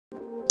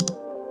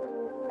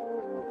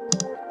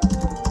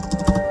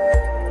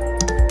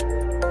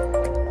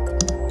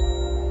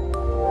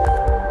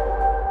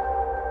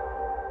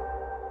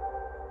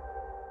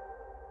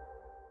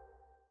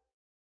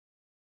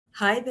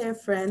Hi there,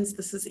 friends.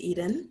 This is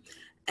Eden,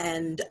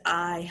 and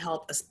I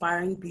help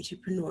aspiring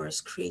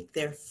beautypreneurs create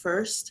their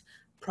first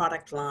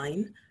product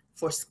line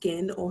for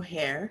skin or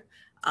hair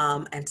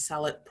and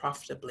sell it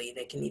profitably.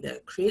 They can either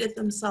create it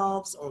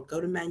themselves or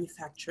go to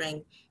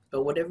manufacturing,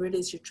 but whatever it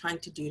is you're trying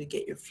to do to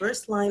get your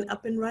first line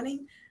up and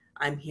running,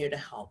 I'm here to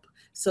help.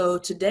 So,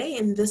 today,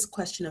 in this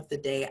question of the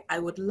day, I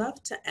would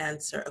love to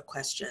answer a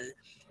question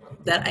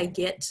that I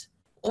get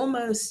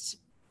almost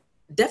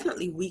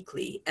definitely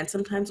weekly and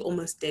sometimes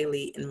almost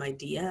daily in my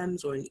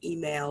DMs or in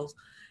emails.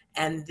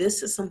 And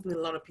this is something that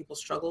a lot of people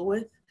struggle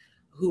with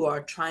who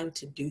are trying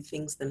to do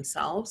things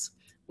themselves,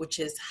 which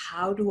is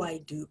how do I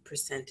do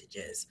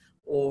percentages?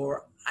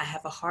 Or I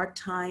have a hard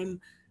time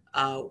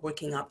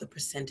working out the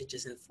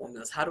percentages and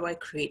formulas. How do I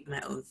create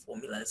my own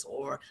formulas?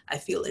 Or I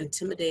feel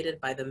intimidated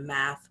by the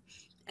math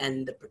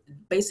and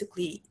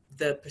basically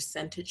the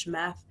percentage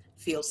math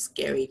feels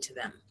scary to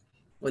them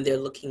when they're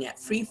looking at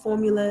free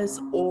formulas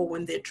or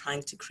when they're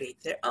trying to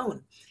create their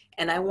own.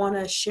 And I want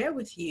to share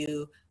with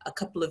you a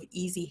couple of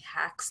easy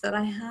hacks that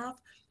I have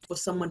for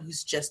someone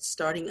who's just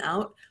starting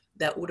out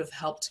that would have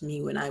helped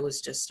me when I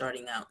was just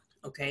starting out.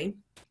 Okay.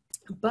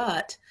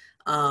 But,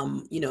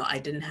 I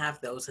didn't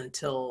have those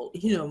until,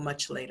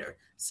 much later.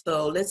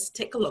 So let's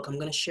take a look. I'm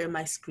going to share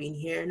my screen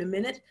here in a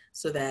minute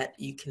so that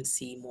you can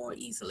see more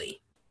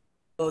easily.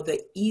 So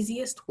the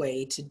easiest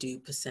way to do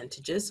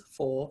percentages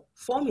for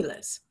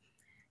formulas.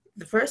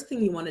 The first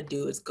thing you want to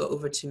do is go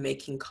over to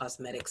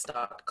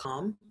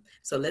makingcosmetics.com.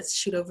 So let's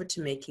shoot over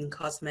to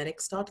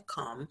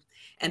makingcosmetics.com.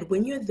 And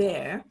when you're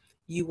there,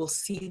 you will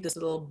see this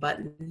little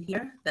button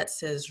here that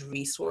says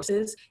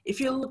resources. If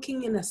you're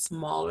looking in a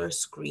smaller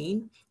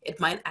screen,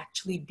 it might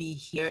actually be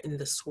here in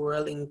the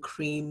swirling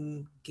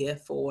cream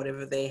GIF or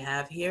whatever they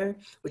have here,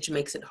 which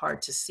makes it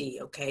hard to see,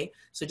 okay?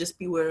 So just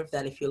be aware of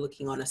that if you're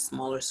looking on a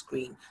smaller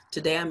screen.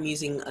 Today I'm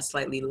using a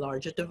slightly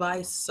larger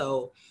device,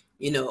 so,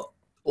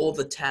 all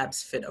the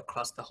tabs fit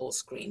across the whole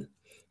screen.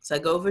 So I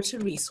go over to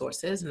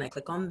resources and I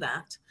click on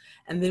that.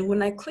 And then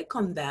when I click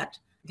on that,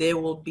 there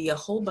will be a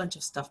whole bunch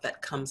of stuff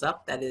that comes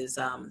up that is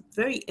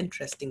very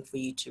interesting for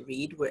you to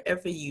read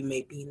wherever you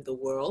may be in the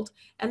world.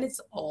 And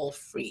it's all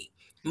free.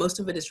 Most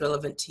of it is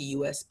relevant to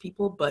US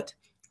people, but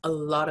a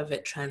lot of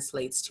it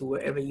translates to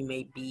wherever you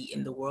may be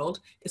in the world,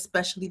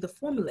 especially the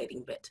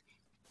formulating bit.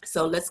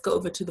 So let's go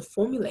over to the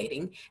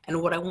formulating.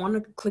 And what I want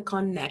to click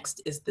on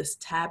next is this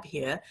tab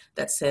here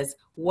that says,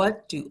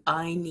 what do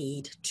I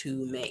need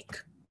to make?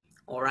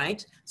 All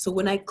right. So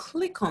when I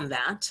click on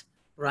that,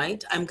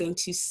 right, I'm going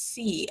to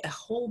see a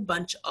whole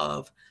bunch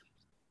of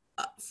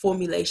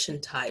formulation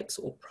types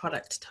or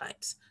product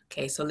types.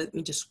 Okay. So let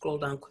me just scroll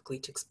down quickly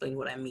to explain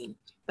what I mean.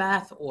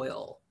 Bath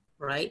oil,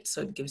 right?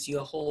 So it gives you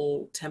a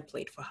whole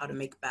template for how to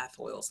make bath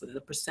oils and the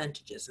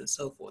percentages and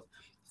so forth.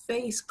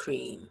 Face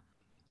cream,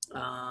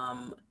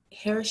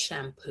 hair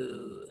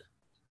shampoo,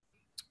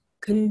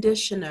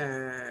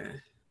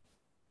 conditioner,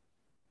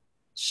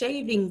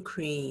 shaving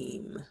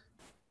cream,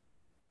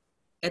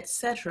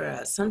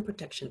 etc., sun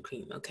protection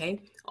cream,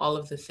 okay? All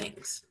of the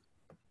things.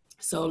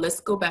 So let's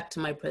go back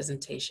to my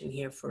presentation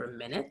here for a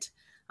minute.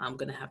 I'm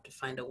gonna have to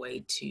find a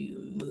way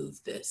to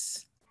move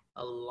this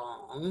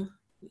along.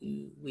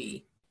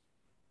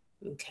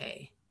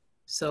 Okay,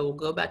 so we'll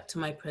go back to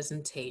my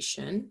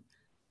presentation.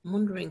 I'm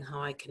wondering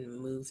how I can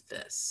move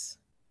this.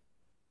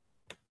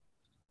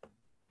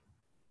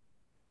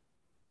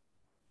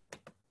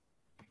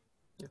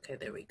 Okay,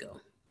 there we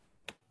go.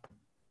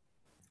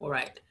 All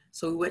right,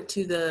 so we went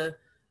to the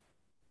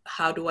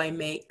how do I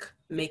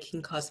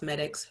making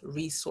cosmetics,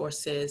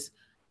 resources,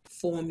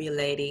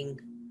 formulating,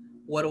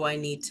 what do I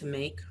need to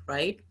make,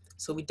 right?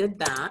 So we did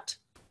that.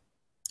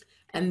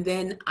 And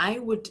then I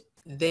would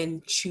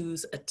then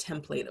choose a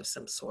template of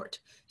some sort.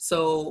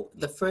 So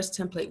the first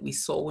template we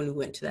saw when we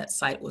went to that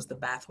site was the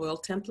bath oil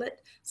template.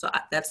 So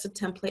that's the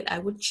template I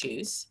would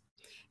choose.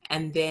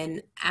 And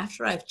then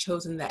after I've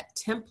chosen that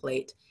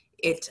template,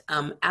 it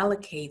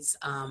allocates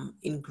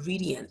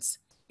ingredients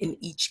in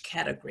each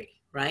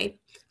category, right?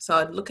 So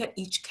I'd look at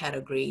each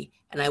category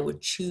and I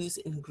would choose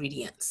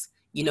ingredients,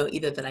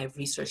 either that I've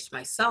researched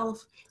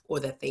myself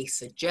or that they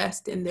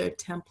suggest in their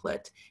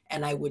template.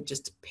 And I would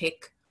just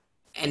pick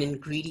an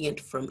ingredient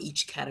from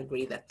each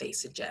category that they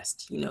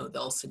suggest.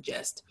 They'll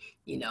suggest,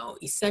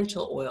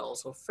 essential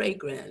oils or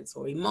fragrance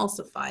or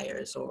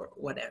emulsifiers or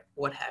whatever,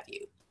 what have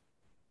you.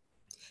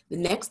 The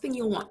next thing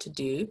you'll want to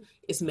do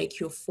is make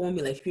your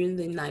formula. If you're in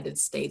the United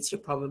States, you're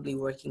probably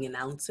working in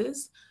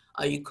ounces.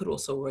 You could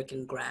also work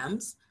in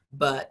grams,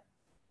 but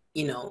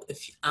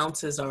if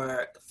ounces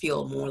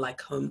feel more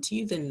like home to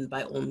you, then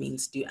by all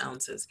means do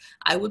ounces.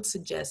 I would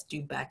suggest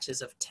do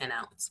batches of 10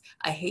 ounce.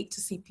 I hate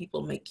to see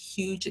people make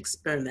huge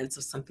experiments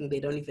of something they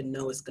don't even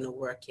know is going to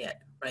work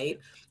yet, right?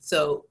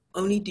 So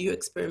only do your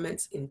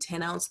experiments in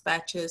 10 ounce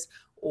batches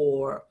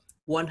or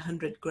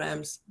 100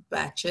 grams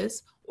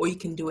batches, or you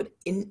can do it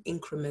in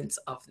increments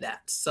of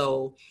that.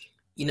 So,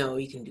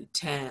 you can do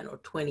 10 or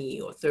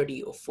 20 or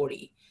 30 or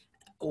 40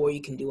 or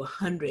you can do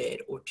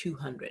 100 or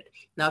 200.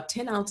 Now,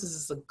 10 ounces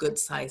is a good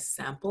size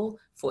sample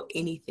for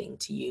anything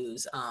to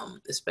use,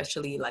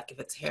 especially like if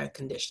it's hair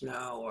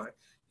conditioner or,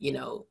 you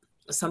know,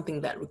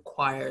 something that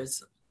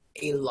requires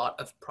a lot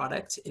of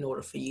product in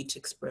order for you to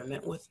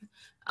experiment with.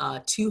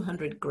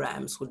 200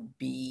 grams would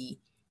be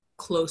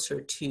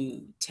closer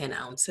to 10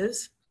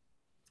 ounces.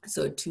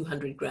 So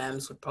 200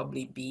 grams would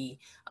probably be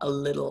a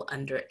little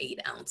under 8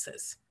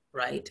 ounces,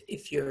 right?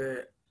 If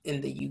you're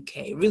in the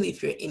UK, really,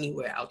 if you're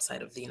anywhere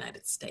outside of the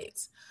United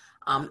States.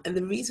 And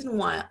the reason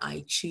why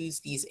I choose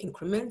these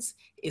increments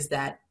is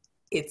that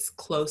it's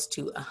close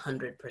to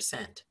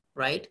 100%,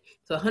 right?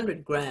 So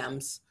 100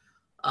 grams,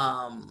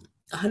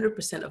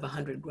 100% of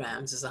 100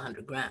 grams is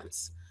 100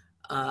 grams.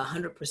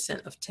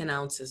 100% of 10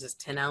 ounces is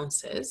 10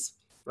 ounces,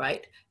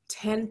 right?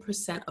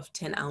 10% of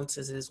 10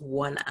 ounces is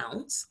 1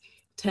 ounce.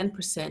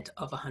 10%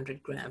 of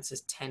 100 grams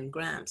is 10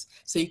 grams.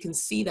 So you can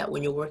see that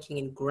when you're working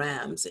in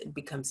grams, it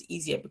becomes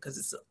easier because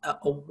it's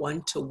a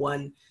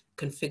one-to-one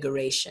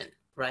configuration,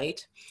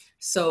 right?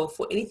 So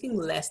for anything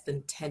less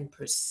than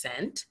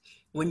 10%,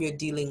 when you're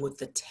dealing with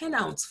the 10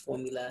 ounce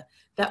formula,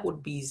 that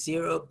would be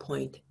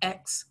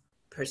 0.x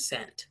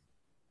percent.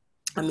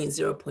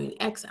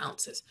 0.x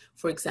ounces.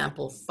 For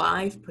example,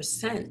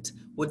 5%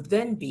 would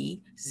then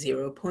be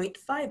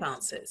 0.5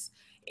 ounces.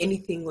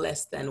 Anything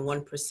less than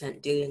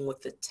 1% dealing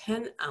with the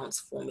 10 ounce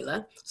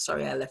formula.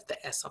 Sorry, I left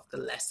the S off the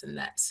less in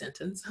that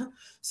sentence.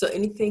 So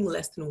anything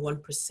less than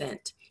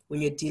 1%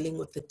 when you're dealing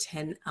with the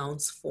 10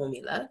 ounce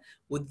formula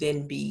would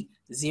then be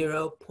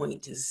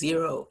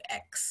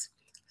 0.0x.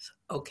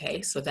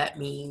 Okay, so that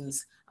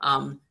means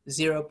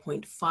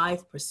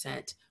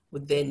 0.5%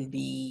 would then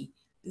be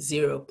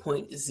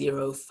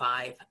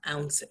 0.05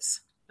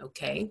 ounces,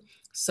 okay?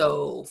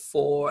 So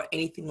for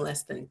anything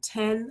less than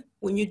 10,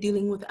 when you're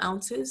dealing with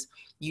ounces,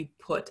 you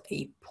put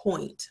a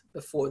point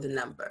before the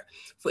number.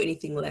 For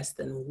anything less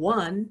than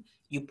 1,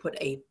 you put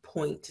a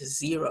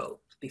 0.0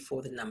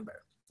 before the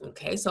number,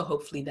 okay? So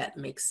hopefully that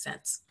makes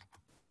sense.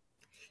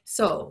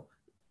 So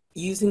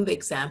using the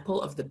example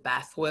of the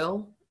bath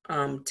oil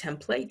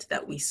template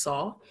that we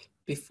saw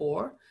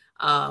before,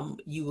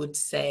 you would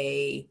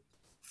say,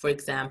 for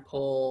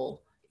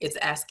example, it's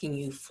asking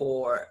you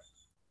for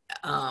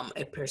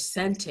a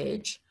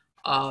percentage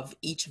of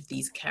each of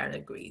these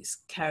categories: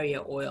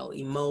 carrier oil,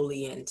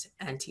 emollient,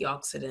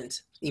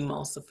 antioxidant,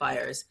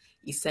 emulsifiers,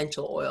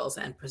 essential oils,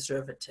 and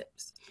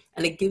preservatives.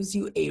 And it gives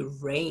you a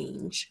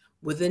range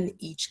within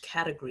each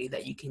category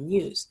that you can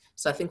use.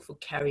 So I think for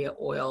carrier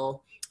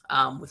oil,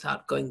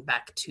 without going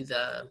back to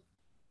the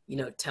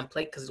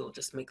template, because it'll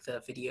just make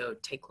the video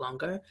take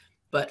longer.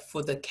 But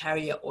for the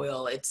carrier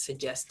oil, it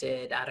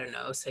suggested, I don't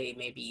know, say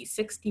maybe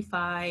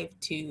 65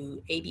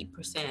 to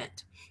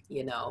 80%,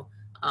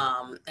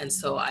 and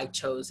so I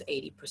chose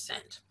 80%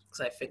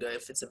 because I figure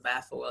if it's a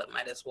bath oil, it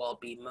might as well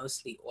be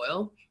mostly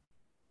oil.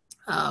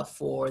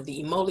 For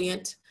the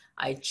emollient,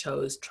 I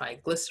chose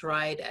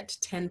triglyceride at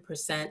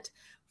 10%.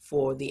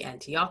 For the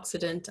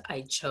antioxidant,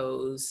 I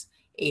chose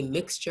a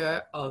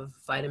mixture of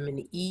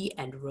vitamin E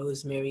and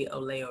rosemary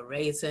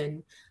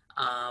oleoresin.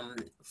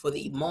 For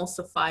the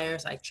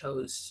emulsifiers, I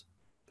chose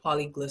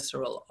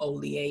polyglycerol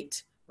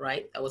oleate,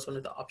 right? That was one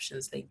of the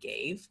options they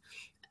gave.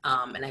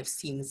 And I've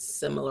seen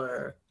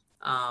similar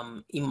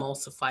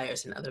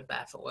emulsifiers in other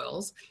bath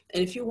oils.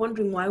 And if you're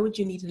wondering why would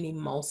you need an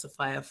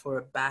emulsifier for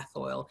a bath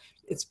oil,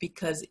 it's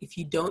because if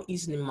you don't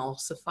use an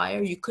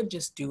emulsifier, you could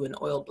just do an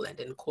oil blend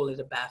and call it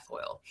a bath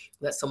oil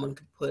that someone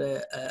could put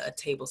a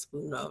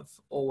tablespoon of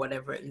or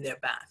whatever in their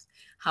bath.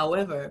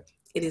 However,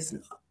 it is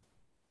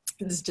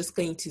just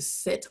going to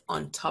sit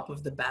on top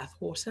of the bath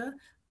water,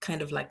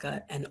 kind of like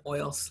an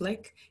oil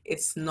slick.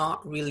 It's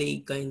not really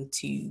going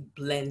to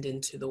blend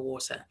into the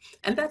water.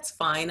 And that's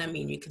fine. I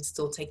mean, you can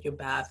still take your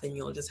bath and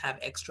you'll just have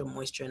extra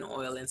moisture and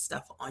oil and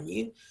stuff on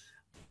you.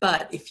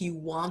 But if you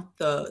want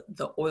the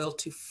oil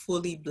to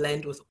fully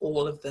blend with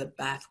all of the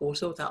bath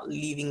water without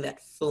leaving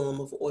that film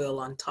of oil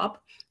on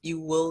top, you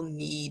will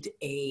need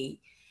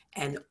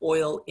an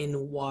oil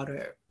in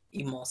water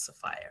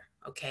emulsifier.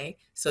 Okay,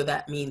 so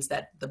that means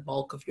that the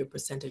bulk of your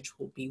percentage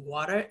will be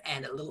water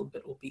and a little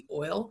bit will be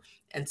oil.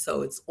 And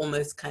so it's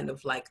almost kind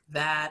of like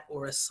that,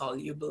 or a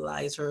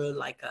solubilizer,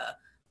 like a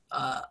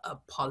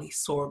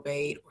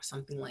polysorbate or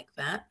something like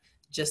that,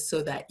 just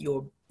so that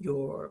your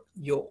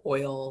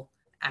oil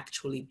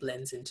actually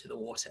blends into the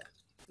water.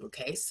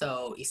 Okay,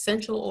 so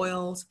essential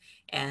oils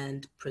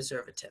and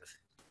preservative.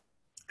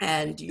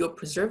 And your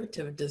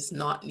preservative does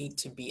not need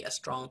to be a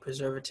strong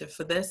preservative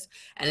for this.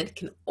 And it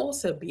can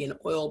also be an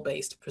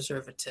oil-based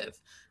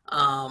preservative.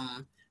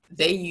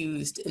 They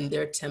used in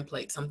their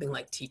template something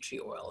like tea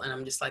tree oil. And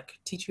I'm just like,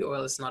 tea tree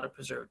oil is not a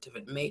preservative.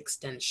 It may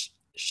extend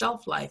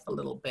shelf life a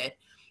little bit.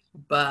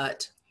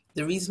 But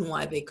the reason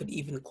why they could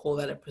even call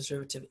that a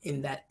preservative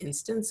in that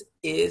instance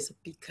is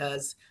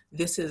because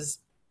this is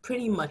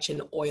pretty much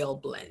an oil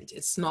blend.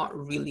 It's not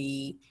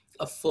really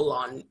a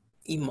full-on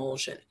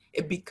emulsion.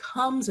 It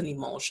becomes an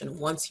emulsion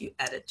once you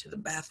add it to the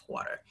bath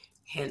water,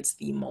 hence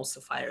the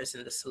emulsifiers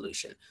in the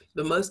solution.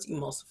 But most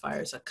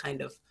emulsifiers are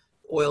kind of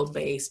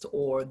oil-based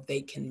or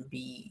they can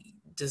be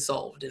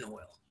dissolved in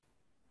oil.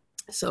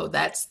 So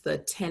that's the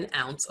 10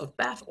 ounce of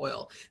bath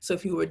oil. So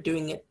if you were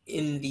doing it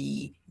in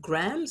the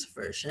grams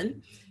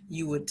version,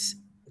 you would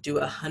do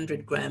a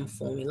 100-gram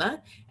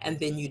formula, and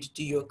then you'd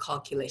do your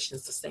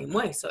calculations the same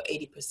way. So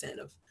 80%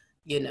 of,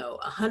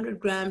 100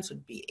 grams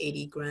would be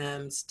 80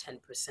 grams,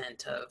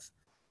 10% of,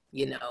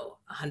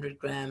 100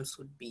 grams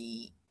would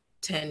be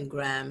 10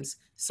 grams.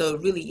 So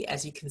really,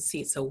 as you can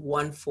see, it's a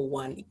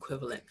 1-for-1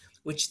 equivalent,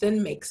 which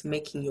then makes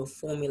making your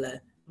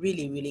formula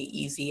really, really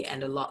easy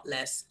and a lot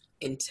less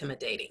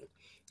intimidating.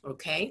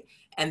 Okay,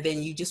 and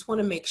then you just want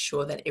to make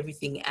sure that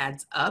everything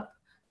adds up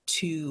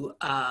to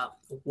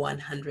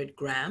 100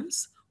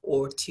 grams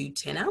or to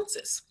 10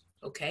 ounces.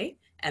 Okay,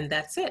 and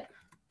that's it.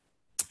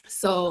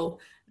 So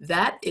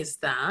that is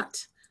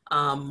that.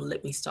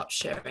 Let me stop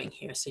sharing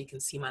here so you can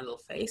see my little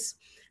face.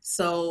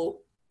 So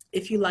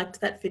if you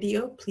liked that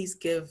video, please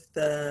give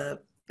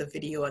the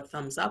video a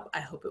thumbs up.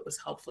 I hope it was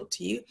helpful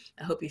to you.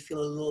 I hope you feel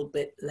a little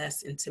bit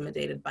less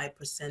intimidated by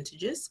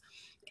percentages.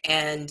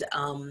 And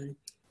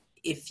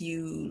if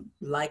you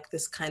like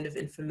this kind of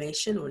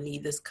information or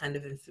need this kind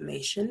of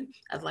information,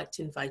 I'd like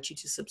to invite you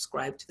to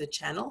subscribe to the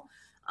channel.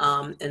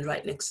 And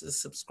right next to the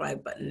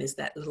subscribe button is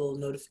that little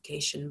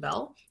notification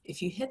bell.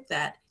 If you hit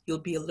that, you'll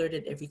be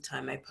alerted every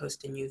time I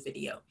post a new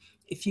video.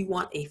 If you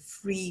want a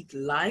free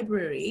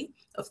library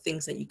of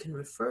things that you can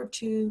refer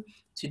to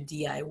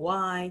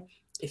DIY,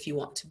 if you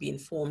want to be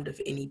informed of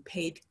any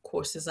paid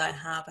courses I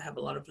have a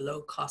lot of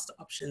low-cost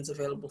options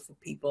available for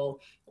people,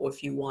 or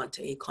if you want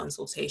a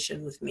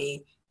consultation with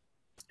me,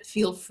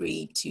 feel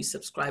free to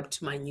subscribe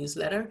to my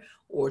newsletter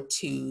or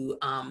to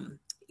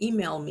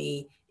email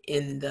me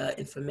in the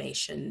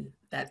information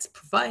that's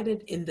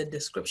provided in the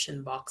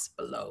description box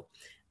below.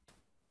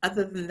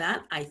 Other than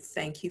that, I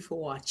thank you for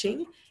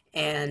watching,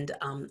 and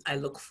I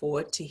look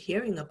forward to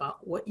hearing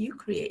about what you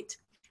create.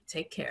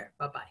 Take care.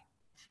 Bye-bye.